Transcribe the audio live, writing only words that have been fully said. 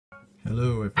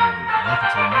Hello everybody, welcome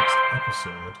to the next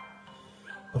episode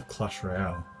of Clash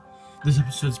Royale. This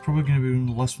episode is probably going to be one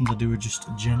of the last ones I do with just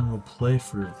a general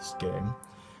playthrough of this game.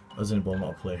 As in, well,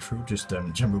 not a playthrough, just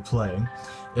general playing.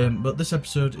 But this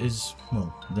episode is,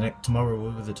 well, tomorrow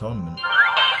will be the tournament.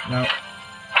 Now,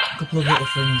 a couple of little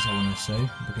things I want to say,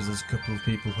 because there's a couple of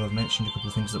people who have mentioned a couple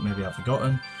of things that maybe I've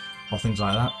forgotten, or things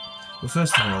like that. But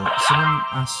first of all, someone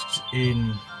asked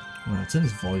in... Well, it's in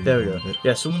his volume. There we go.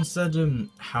 Yeah, someone said,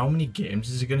 how many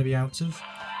games is it going to be out of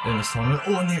in this tournament?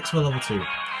 Oh, and the Expo level 2.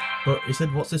 But he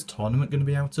said, what's this tournament going to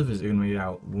be out of? Is it going to be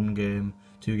out 1 game,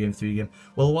 2 game, 3 game?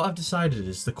 Well, what I've decided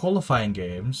is the qualifying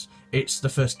games, it's the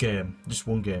first game, just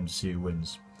 1 game to see who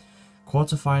wins.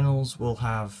 Quarterfinals will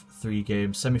have 3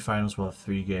 games, semi-finals will have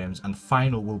 3 games, and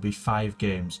final will be 5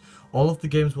 games. All of the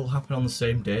games will happen on the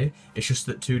same day, it's just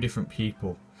that 2 different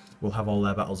people will have all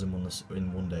their battles in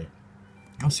one day.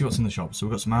 I'll see what's in the shop. So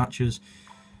we've got some archers.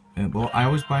 But I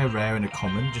always buy a rare and a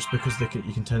common, just because you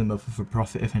can turn them over for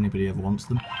profit if anybody ever wants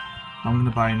them. I'm going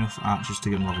to buy enough archers to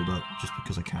get them leveled up, just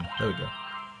because I can. There we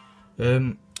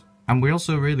go. And we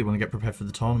also really want to get prepared for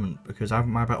the tournament, because I have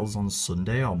my battles on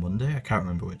Sunday or Monday. I can't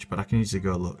remember which, but I can easily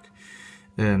go look.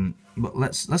 But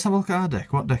let's have a look at our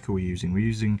deck. What deck are we using? We're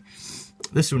using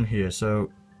this one here.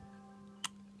 So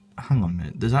hang on a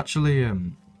minute. There's actually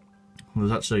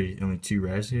there's actually only 2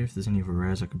 rares here. If there's any other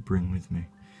rares I could bring with me.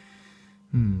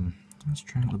 Let's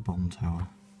try out the bomb tower.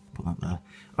 Put that there.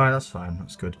 Alright, that's fine.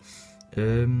 That's good. We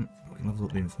can level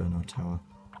up the Inferno tower.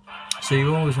 So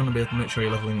you always want to be able to make sure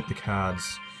you're leveling up the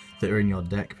cards that are in your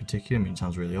deck particularly. I mean, it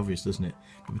sounds really obvious, doesn't it?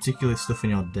 But particularly stuff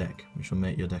in your deck, which will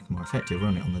make your deck more effective,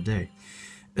 won't it, on the day.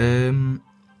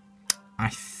 I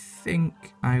think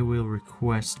I will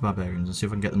request Barbarians and see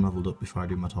if I can get them leveled up before I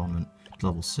do my tournament to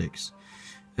level 6.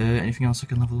 Anything else I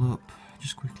can level up?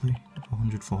 Just quickly.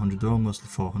 400, 400, they're all mostly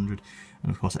 400.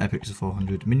 And of course Epics are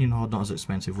 400. Minion Horde not as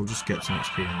expensive, we'll just get some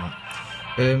XP on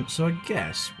that. So I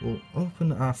guess we'll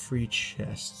open our 3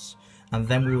 chests. And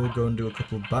then we will go and do a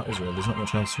couple of battles really. There's not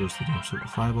much else for us to do. So we've got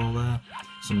a fireball there,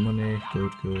 some money,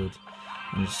 good.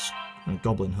 And just a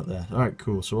goblin hut there. Alright,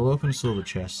 cool. So we'll open a silver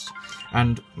chest.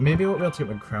 And maybe I won't be able to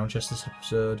get my crown chest this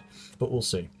episode, but we'll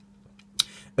see.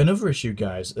 Another issue,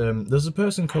 guys, there's a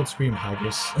person called Scream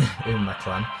Haggis in my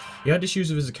clan. He had issues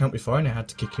with his account before and I had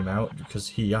to kick him out because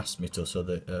he asked me to, so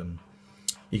that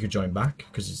he could join back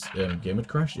because his game had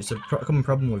crashed. It's a common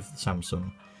problem with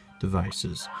Samsung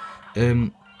devices.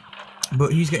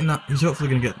 But he's getting that. He's hopefully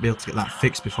going to be able to get that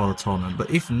fixed before the tournament.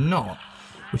 But if not,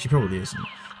 which he probably isn't,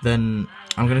 then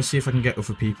I'm going to see if I can get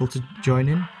other people to join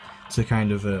in to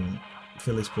kind of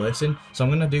fill his place in. So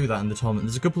I'm going to do that in the tournament.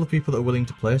 There's a couple of people that are willing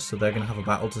to place, so they're going to have a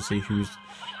battle to see who's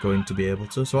going to be able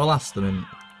to. So I'll ask them in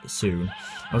soon.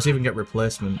 I'll see if I can get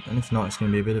replacement, and if not, it's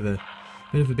going to be a bit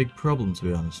of a big problem, to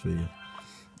be honest with you.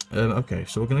 Okay,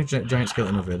 so we're going to giant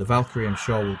skeleton over here. The Valkyrie, I'm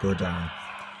sure, will go down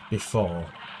before.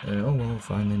 Oh well,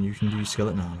 fine then. You can do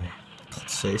skeleton army.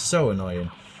 God's sake, it's so annoying.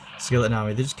 Skeleton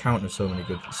army, they just counter so many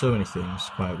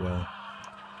things quite well.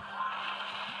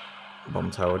 Bomb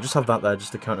tower, just have that there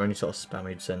just to counter any sort of spam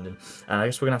he'd send in. And I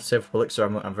guess we're gonna have to save up elixir.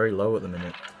 I'm very low at the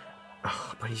minute.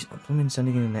 Oh, but he's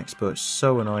sending in an expo. It's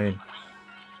so annoying.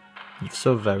 It's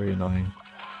so very annoying.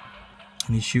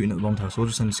 And he's shooting at the bomb tower, so we'll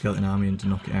just send a skeleton army in to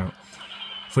knock it out.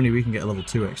 Funny, we can get a level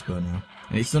 2 expo now.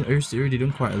 And it's already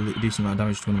done quite a decent amount of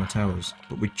damage to one of my towers,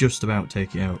 but we just about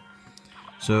take it out.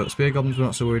 So spear goblins we're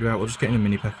not so worried about. We'll just get in a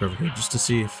mini pecker over here just to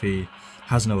see if he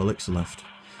has no elixir left.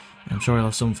 I'm sure he'll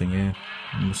have something here.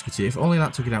 Musketeer. If only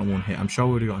that took it out in 1 hit, I'm sure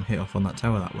we would have gotten hit off on that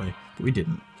tower that way, but we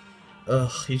didn't.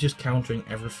 Ugh, he's just countering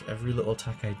every little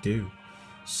attack I do.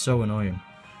 So annoying.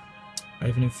 I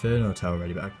have an Inferno tower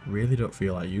ready, but I really don't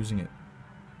feel like using it.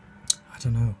 I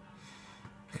don't know.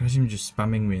 I can imagine him just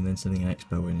spamming me and then sending an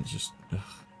expo in. It's just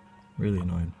really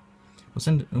annoying. I'll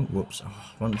send it. Oh, whoops. Oh,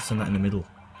 I wanted to send that in the middle.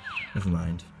 Never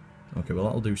mind. Okay, well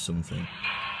that'll do something.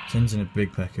 Sends in a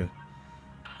big pecker.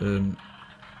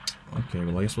 Okay,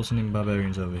 well I guess we'll send in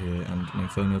Barbarians over here and an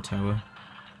Inferno tower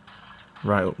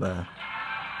right up there.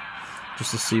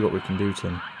 Just to see what we can do to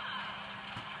him.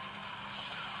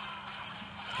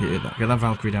 Hit that. Get that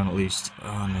Valkyrie down at least.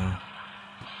 Oh no.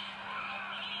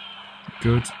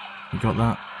 Good. We got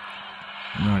that.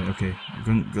 Right, okay.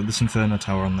 We've got this Inferno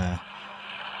tower on there.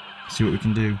 See what we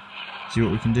can do. See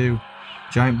what we can do.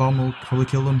 Giant bomb will probably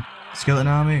kill them. Skeleton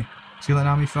army. Skeleton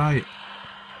army fight.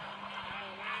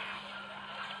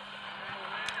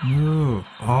 No.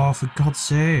 Oh, for God's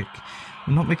sake.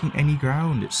 We're not making any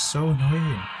ground. It's so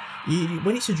annoying.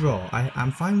 When it's a draw,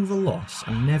 I'm fine with a loss.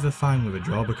 I'm never fine with a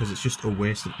draw because it's just a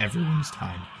waste of everyone's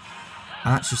time.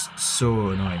 And that's just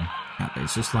so annoying.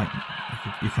 It's just like,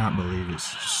 you can't believe it.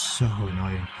 It's just so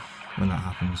annoying. when that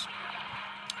happens.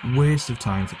 Waste of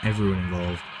time for everyone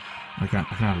involved. I can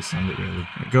hardly stand it, really.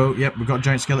 Go, yep, we've got a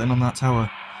giant skeleton on that tower.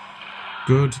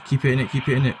 Good, keep it in it, keep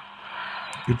it in it.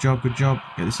 Good job, good job.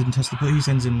 Get this hidden Tesla, please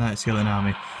sends in that skeleton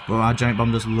army. But our giant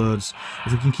bomb does loads.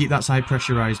 If we can keep that side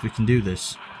pressurised, we can do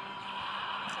this.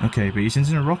 Okay, but he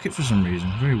sends in a rocket for some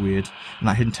reason. Very weird. And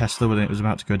that hidden Tesla when it was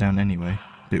about to go down anyway.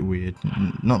 Bit weird.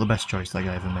 Not the best choice that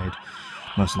guy ever made.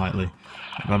 Most likely.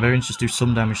 Barbarians just do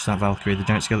some damage to that Valkyrie. The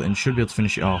giant skeleton should be able to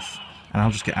finish it off. And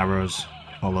I'll just get arrows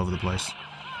all over the place.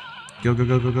 Go, go,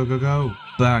 go, go, go, go, go.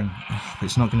 Bang. Oh, but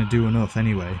it's not going to do enough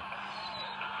anyway.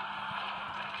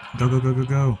 Go, go, go, go,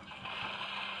 go.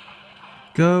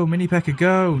 Go, Mini P.E.K.K.A,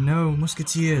 go. No,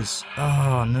 Musketeers.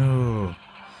 Oh, no.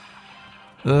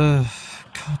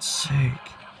 God's sake.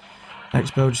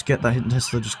 Expo, just get that hidden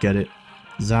Tesla, just get it.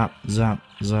 Zap, zap,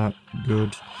 zap.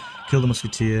 Good. Kill the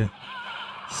Musketeer.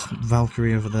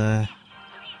 Valkyrie over there.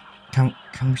 Can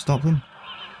we stop them?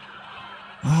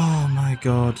 Oh my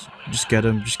god. Just get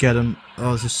him, just get him.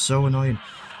 Oh, this is so annoying.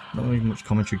 Not really much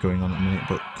commentary going on at the minute,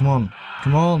 but come on.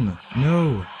 Come on.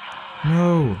 No.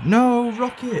 No. No,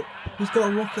 rocket. He's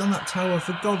got a rocket on that tower,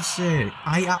 for God's sake.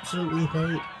 I absolutely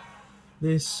hate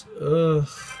this. Ugh.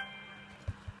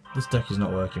 This deck is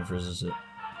not working for us, is it?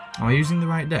 Am I using the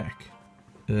right deck?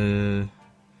 Tournament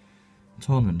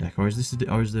deck, or is this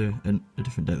or is there a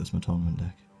different deck that's my tournament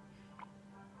deck?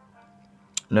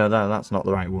 No, that's not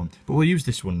the right one. But we'll use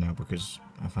this one now because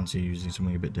I fancy using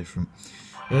something a bit different.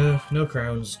 No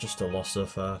crowns, just a loss so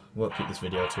far. Won't keep this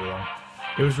video too long.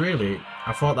 It was really,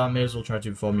 I thought that I may as well try to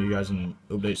inform you guys on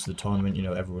updates to the tournament. You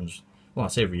know, everyone's, well, I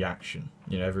say reaction.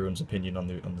 You know, everyone's opinion on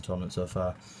the tournament so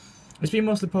far. It's been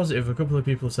mostly positive. A couple of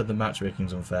people have said the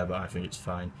matchmaking's unfair, but I think it's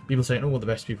fine. People saying, oh, well, the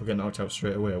best people get knocked out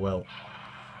straight away. Well,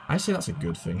 I say that's a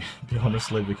good thing, to be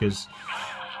honestly, because,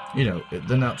 you know,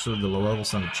 they're naturally the low level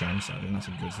standard chance. I think that's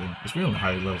a good thing. It's really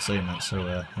high level saying that,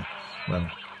 so,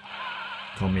 well,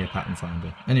 call me a pattern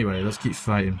finder. Anyway, let's keep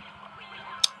fighting.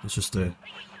 Let's just, we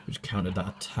just countered that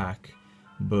attack,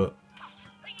 but,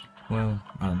 well,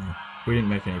 I don't know. We didn't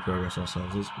make any progress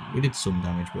ourselves. We did some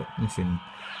damage, but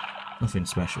nothing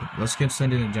special. Let's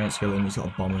send in a giant skeleton. He's got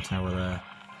a bomber tower there.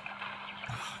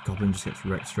 Goblin just gets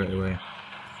wrecked straight away.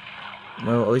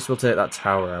 Well, at least we'll take that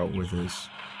tower out with us.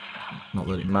 Not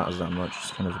that it matters that much,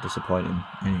 it's kind of disappointing.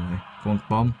 Anyway, come on,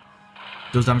 bomb.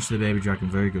 Does damage to the baby dragon,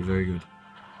 very good, very good.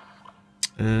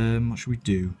 What should we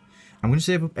do? I'm going to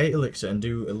save up 8 elixir and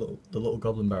do the little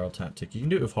goblin barrel tactic. You can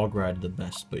do it with Hog Rider the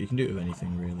best, but you can do it with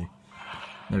anything really.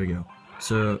 There we go.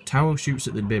 So, tower shoots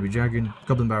at the baby dragon,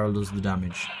 goblin barrel does the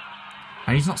damage.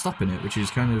 And he's not stopping it, which is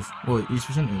kind of, well, he's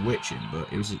presenting witching, but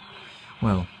it was,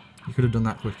 well, you could have done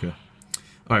that quicker.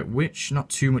 Alright, witch, not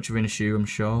too much of an issue, I'm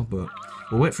sure, but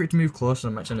we'll wait for it to move closer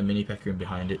and I might send a mini P.E.K.K.A in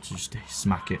behind it to just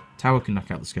smack it. Tower can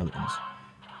knock out the skeletons.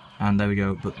 And there we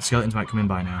go, but the skeletons might come in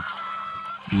by now.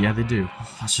 Yeah, they do.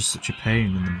 Oh, that's just such a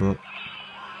pain in the butt.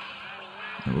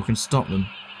 But we can stop them.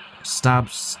 Stab,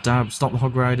 stab, stop the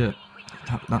Hog Rider.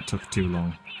 That took too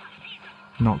long.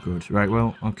 Not good. Right,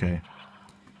 well, okay.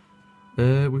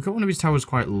 We've got one of his towers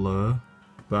quite low,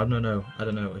 but I don't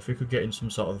know. If we could get in some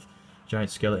sort of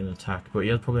giant skeleton attack, but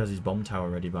he probably has his bomb tower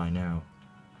ready by now.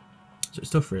 So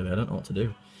it's tough really, I don't know what to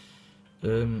do.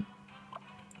 I'm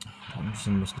just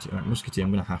in Musketeer. Right, Musketeer,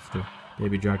 I'm going to have to.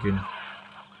 Baby Dragon.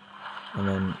 And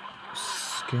then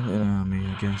Skeleton Army,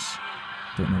 I guess.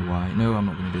 Don't know why. No, I'm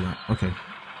not going to do that. Okay.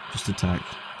 Just attack.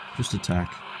 Just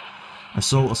attack.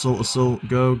 Assault, assault, assault.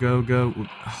 Go, go, go. Oh,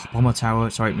 bomber tower.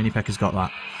 Sorry, Mini P.E.K.K.A's got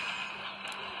that.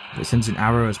 It sends in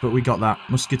arrows, but we got that.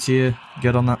 Musketeer,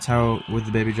 get on that tower with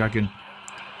the baby dragon.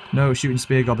 No, shooting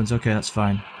spear goblins. Okay, that's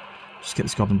fine. Just get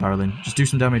this goblin barrel in. Just do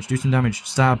some damage, do some damage.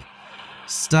 Stab.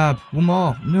 Stab. One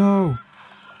more. No.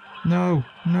 No.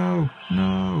 No.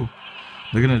 No.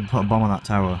 They're going to put a bomb on that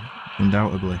tower,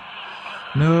 undoubtedly.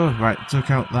 No. Right, they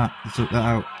took out that. They took that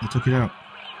out. They took it out.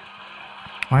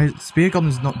 Why? Spear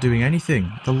goblin's not doing anything.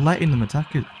 They're letting them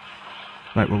attack it.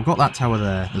 Right, well, we've got that tower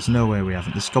there. There's no way we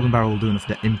haven't. This goblin barrel will do enough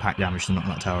impact damage to knock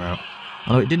that tower out.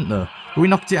 Although it didn't, though. But we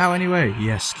knocked it out anyway.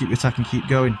 Yes, keep attacking, keep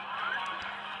going.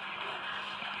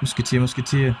 Musketeer,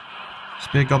 Musketeer.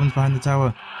 Spear goblins behind the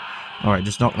tower. Alright,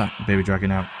 just knock that baby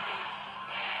dragon out.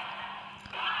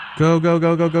 Go, go,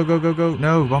 go, go, go, go, go, go.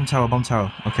 No, bomb tower, bomb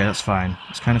tower. Okay, that's fine.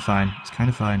 It's kind of fine. It's kind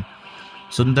of fine.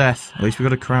 Sudden death. At least we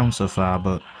got a crown so far,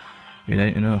 but it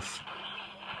ain't enough.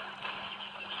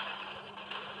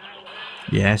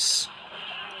 Yes.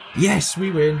 Yes,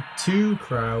 we win. 2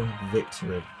 crown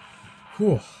victory.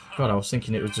 Whew. God, I was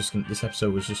thinking it was just this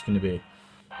episode was just going to be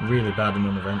really bad and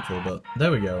uneventful, but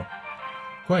there we go.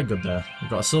 Quite good there. We've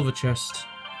got a silver chest.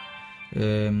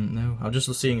 No, I'm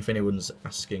just seeing if anyone's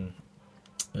asking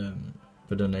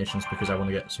for donations because I want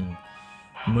to get some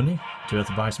money to be able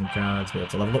to buy some cards, be able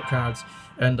to level up cards,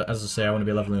 and as I say, I want to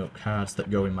be leveling up cards that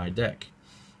go in my deck.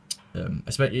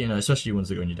 Especially ones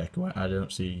that go in your deck. I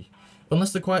don't see,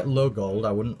 unless they're quite low gold,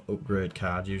 I wouldn't upgrade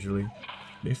cards usually.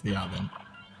 But if they are, then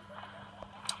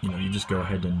you just go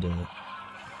ahead and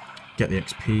get the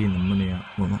XP and the money out.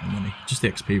 Well, not the money, just the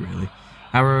XP really.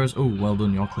 Arrows. Oh, well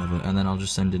done, you're clever. And then I'll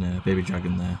just send in a baby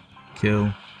dragon there.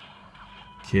 Kill.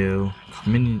 God,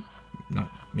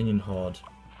 minion horde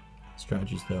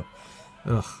strategies though.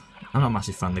 Ugh, I'm not a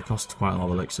massive fan. They cost quite a lot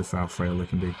of elixir for how frail they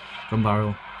can be. Gun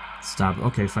barrel. Stab.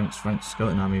 Okay, thanks.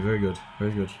 Skeleton army, very good.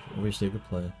 Obviously a good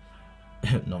player.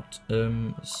 Not.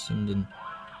 Send in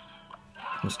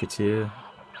musketeer.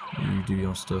 You do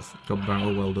your stuff. Gun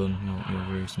barrel, well done. You're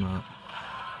very smart.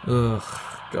 Ugh,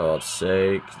 God's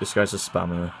sake. This guy's a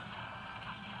spammer.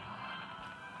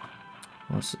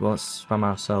 Let's spam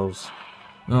ourselves.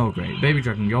 Oh great. Baby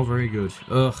dragon, you're very good.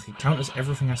 Ugh, it counters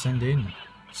everything I send in.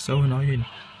 So annoying.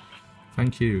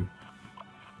 Thank you.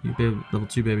 You level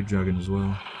 2 baby dragon as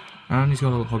well. And he's got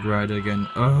a little hog rider again.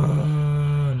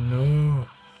 Oh no.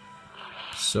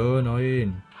 So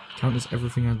annoying. Counters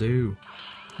everything I do.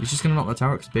 He's just gonna knock that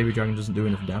tower because baby dragon doesn't do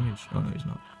enough damage. Oh no, he's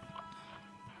not.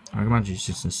 I imagine he's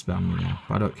just gonna spam me now,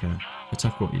 but I don't care.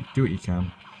 Attack do what you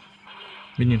can.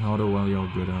 Minion horde, well you're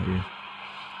good, aren't you?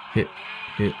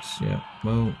 Hits, yeah.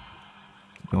 Well,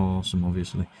 you're awesome,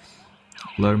 obviously.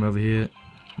 Load him over here.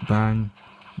 Bang,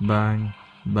 bang,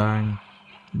 bang,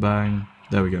 bang.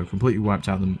 There we go. Completely wiped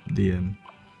out the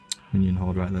minion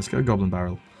horde right there. Let's get a goblin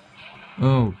barrel.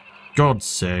 Oh, God's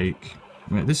sake!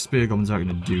 Right, this spear goblin's not going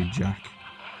to do jack.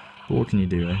 But what can you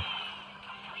do, eh?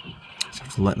 Just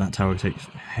have to let that tower take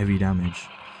heavy damage.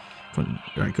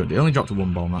 Right, good. It only dropped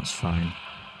 1 bomb. That's fine.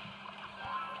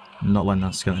 I'm not letting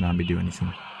that skeleton army do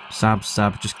anything. Stab.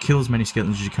 Just kill as many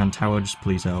skeletons as you can. Tower, just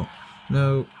please help.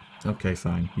 No. Okay,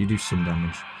 fine. You do some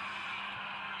damage.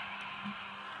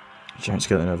 Giant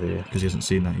skeleton over here, because he hasn't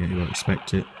seen that yet. He won't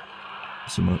expect it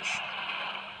so much.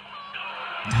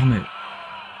 Damn it.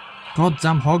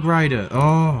 Goddamn hog rider.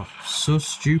 Oh, so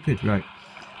stupid. Right.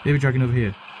 Baby dragon over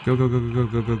here. Go.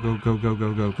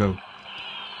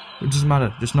 It doesn't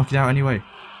matter. Just knock it out anyway.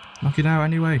 Knock it out,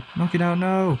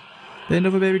 no. There's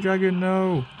another baby dragon,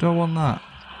 no. Don't want that.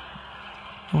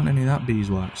 Don't want any of that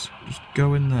beeswax. Just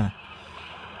go in there.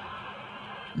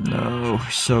 No,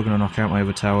 he's so gonna knock out my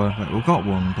other tower. Right, we've got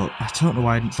one, but I don't know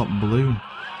why I didn't stop the balloon.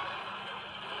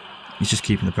 He's just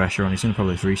keeping the pressure on. He's gonna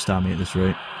probably 3-star me at this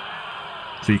rate.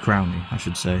 3-crown me, I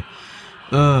should say.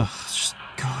 Ugh, just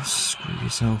go screw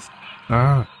yourself.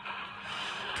 Ugh.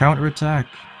 Counter attack.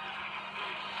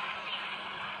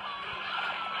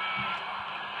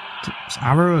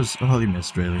 Arrows. Oh, he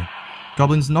missed really.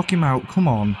 Goblins, knock him out. Come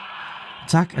on.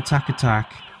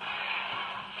 Attack.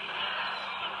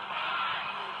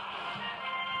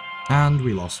 And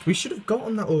we lost. We should have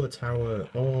gotten that other tower.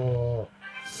 Oh.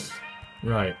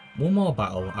 Right. One more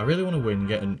battle. I really want to win,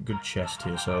 get a good chest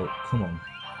here, so come on.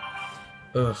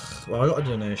 Ugh. Well, I got a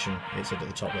donation. It said at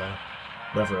the top there.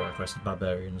 Whoever requested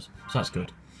barbarians. So that's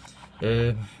good.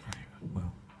 Right.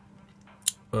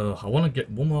 Well. I want to get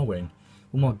one more win.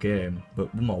 One more game,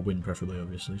 but one more win preferably,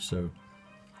 obviously, so...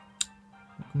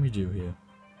 What can we do here?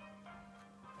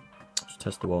 Just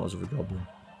test the waters of a goblin.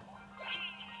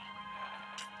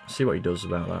 See what he does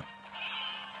about that.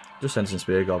 Just sends in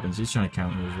spear goblins. He's trying to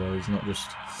counter as well. He's not just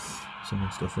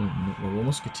sending stuff in. Well, we'll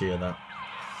musketeer that.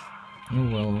 Oh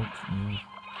well.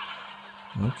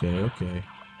 Okay.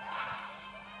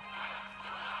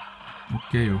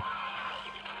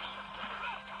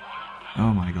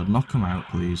 Oh my god! Knock them out,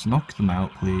 please. Knock them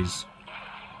out, please.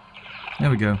 There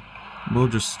we go. We'll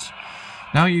just.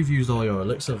 Now you've used all your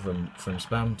elixir from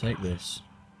spam. Take this.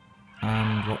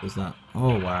 And what was that?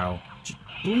 Oh wow.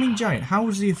 Blooming giant, how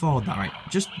does he afford that? Right,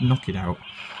 just knock it out.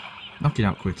 Knock it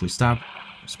out quickly. Stab,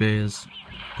 spears,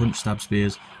 punch, stab,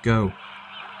 spears. Go.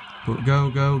 Go.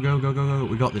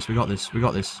 We got this. You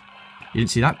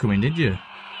didn't see that coming, did you?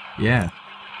 Yeah.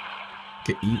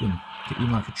 Get eaten.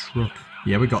 Like a truck.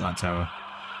 Yeah, we got that tower.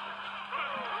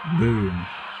 Boom.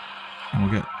 And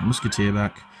we'll get the musketeer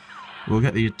back. We'll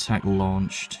get the attack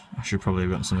launched. I should probably have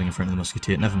gotten something in front of the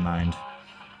musketeer. Never mind.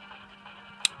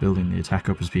 Building the attack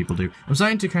up as people do. I'm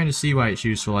starting to kind of see why it's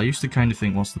useful. I used to kind of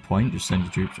think, what's the point? Just send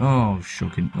your troops. Oh,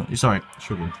 shucking. Sorry,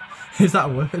 shucking. Is that a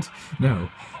word? No.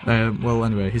 Well,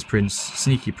 anyway, his prince,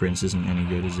 sneaky prince, isn't any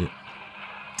good, is it?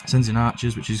 Sends in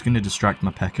archers, which is going to distract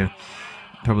my P.E.K.K.A.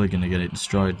 Probably going to get it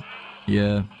destroyed.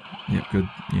 Yeah. Yep, good.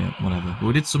 Yeah, whatever. Well,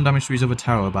 we did some damage to his other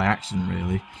tower by accident,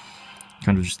 really.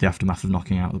 Kind of just the aftermath of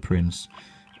knocking out the prince.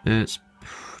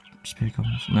 Spear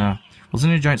goblins? No. We'll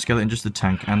send in a giant skeleton, just the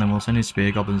tank, and then we'll send in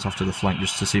spear goblins off to the flank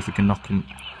just to see if we can knock them.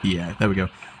 Yeah, there we go.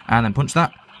 And then punch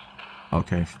that.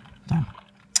 Okay, damn.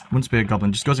 One spear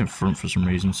goblin just goes in front for some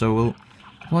reason, so we'll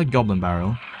apply goblin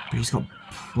barrel. But he's got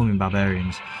blooming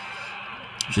barbarians,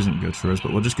 which isn't good for us,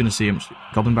 but we're just going to see him.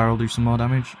 Goblin barrel do some more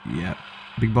damage. Yeah.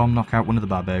 Big bomb, knock out one of the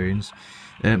barbarians.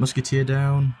 Musketeer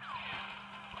down.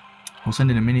 We'll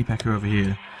send in a mini pecker over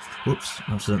here. Whoops,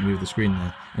 I accidentally moved the screen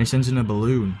there. And he sends in a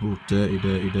balloon. Ooh, dirty,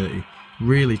 dirty, dirty.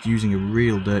 Really using a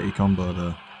real dirty combo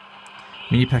though.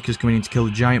 Mini pecker's coming in to kill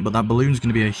the giant, but that balloon's going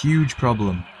to be a huge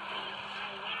problem.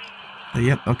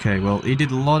 Yep, okay, well, he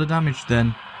did a lot of damage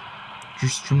then.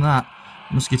 Just from that.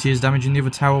 Musketeer's damaging the other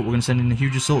tower. We're going to send in a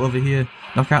huge assault over here.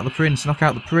 Knock out the prince, knock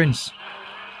out the prince.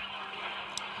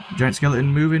 Giant skeleton,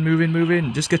 move in, move in, move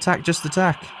in. Just attack, just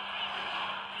attack.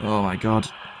 Oh my god.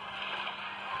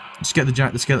 Just get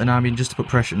the skeleton army in just to put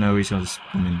pressure. No, he's going to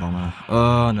spam in bomber.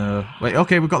 Oh no. Wait,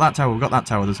 okay, we've got that tower, we've got that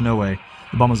tower. There's no way.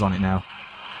 The bomber's on it now.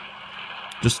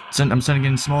 I'm sending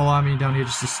in a small army down here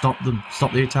just to stop them.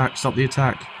 Stop the attack, stop the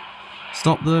attack.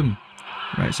 Stop them.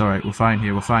 Right, it's alright, we're fine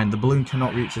here, we're fine. The balloon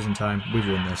cannot reach us in time. We've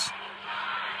won this.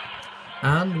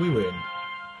 And we win.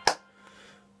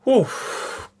 Whew.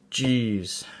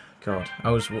 Jeez. God, I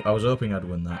was hoping I'd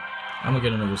win that. And we're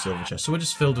getting another silver chest. So we're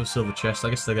just filled with silver chests. I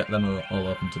guess they'll get them all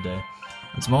open today.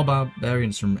 And some more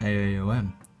barbarians from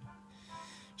AAOM.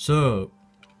 So,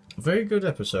 very good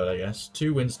episode, I guess.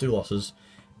 2 wins, 2 losses.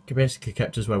 Basically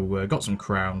kept us where we were. Got some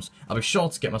crowns. I'll be sure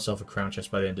to get myself a crown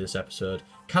chest by the end of this episode.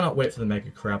 Cannot wait for the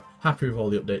Mega Crab. Happy with all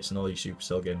the updates and all these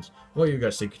Supercell games. What are you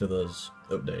guys thinking of those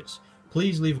updates?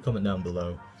 Please leave a comment down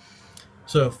below.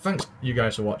 So, thanks you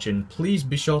guys for watching. Please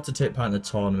be sure to take part in the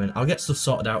tournament. I'll get stuff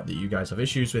sorted out that you guys have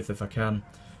issues with if I can.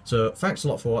 So, thanks a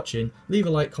lot for watching. Leave a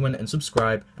like, comment and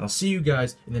subscribe. And I'll see you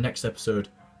guys in the next episode.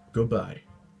 Goodbye.